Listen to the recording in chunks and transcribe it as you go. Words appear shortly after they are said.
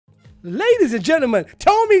Ladies and gentlemen,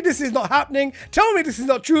 tell me this is not happening. Tell me this is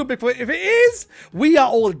not true, because if it is, we are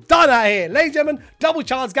all done out here. Ladies and gentlemen, double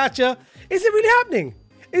chance gotcha. Is it really happening?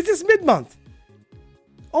 Is this mid-month?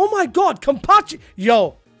 Oh my God, KENPACHI.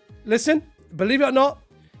 Yo, listen, believe it or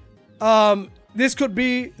not, this could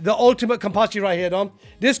be the ultimate KENPACHI right here, Dom.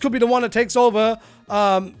 This could be the one that takes over.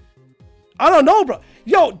 I don't know, bro.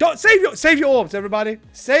 Yo, don't save your orbs, everybody.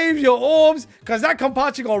 Save your orbs, because that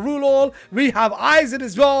KENPACHI gonna rule all. We have AIZEN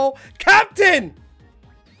as well. Captain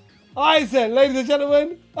AIZEN, ladies and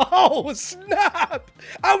gentlemen. Oh, snap.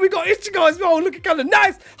 And we got ICHIGO as well, looking kind of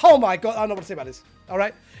nice. Oh my God, I don't know what to say about this. All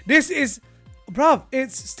right. This is, bruv,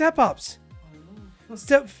 it's step-ups.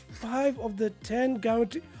 Step 5 of the 10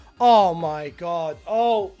 guarantee. Oh my God.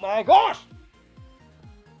 Oh my gosh.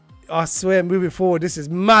 I swear, moving forward, this is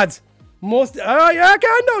mad. Most, yeah,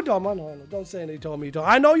 I know, Dom. I know. Don't say anything you told me, Dom.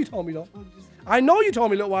 I know you told me, Dom. I know you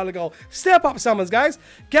told me a little while ago. Step up summons, guys.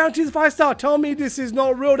 Guarantees 5-star. Tell me this is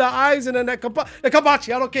not real. That AIZEN and that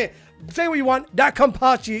KENPACHI. I don't care. Say what you want. That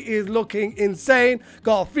KENPACHI is looking insane.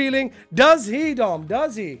 Got a feeling. Does he, Dom?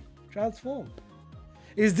 Does he transform?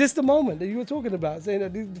 Is this the moment that you were talking about? Saying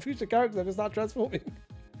that the future characters are going to start transforming?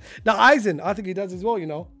 Now, AIZEN, I think he does as well, you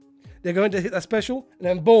know. They're going to hit that special, and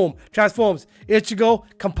then boom, transforms. ICHIGO,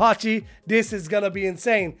 KENPACHI, this is going to be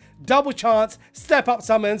insane. Double chance, step up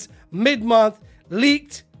summons, mid-month,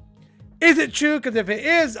 leaked. Is it true? Because if it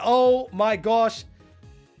is, oh my gosh,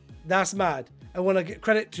 that's mad. I want to give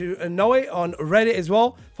credit to Noe on Reddit as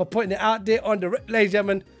well for putting it out there on the, ladies and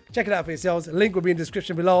gentlemen, check it out for yourselves. Link will be in the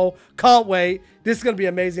description below. Can't wait. This is going to be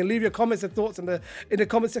amazing. Leave your comments and thoughts in the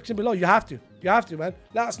comment section below. You have to. You have to, man.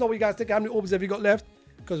 Let us know what you guys think. How many orbs have you got left?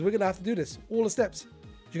 Because we're going to have to do this. All the steps.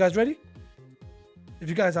 You guys ready? If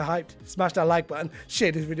you guys are hyped, smash that like button.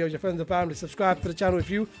 Share this video with your friends and family. Subscribe to the channel if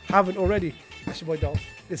you haven't already. That's your boy Dom.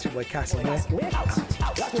 This is your boy Cassie, man. This is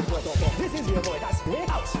your boy, that's way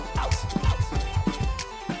out.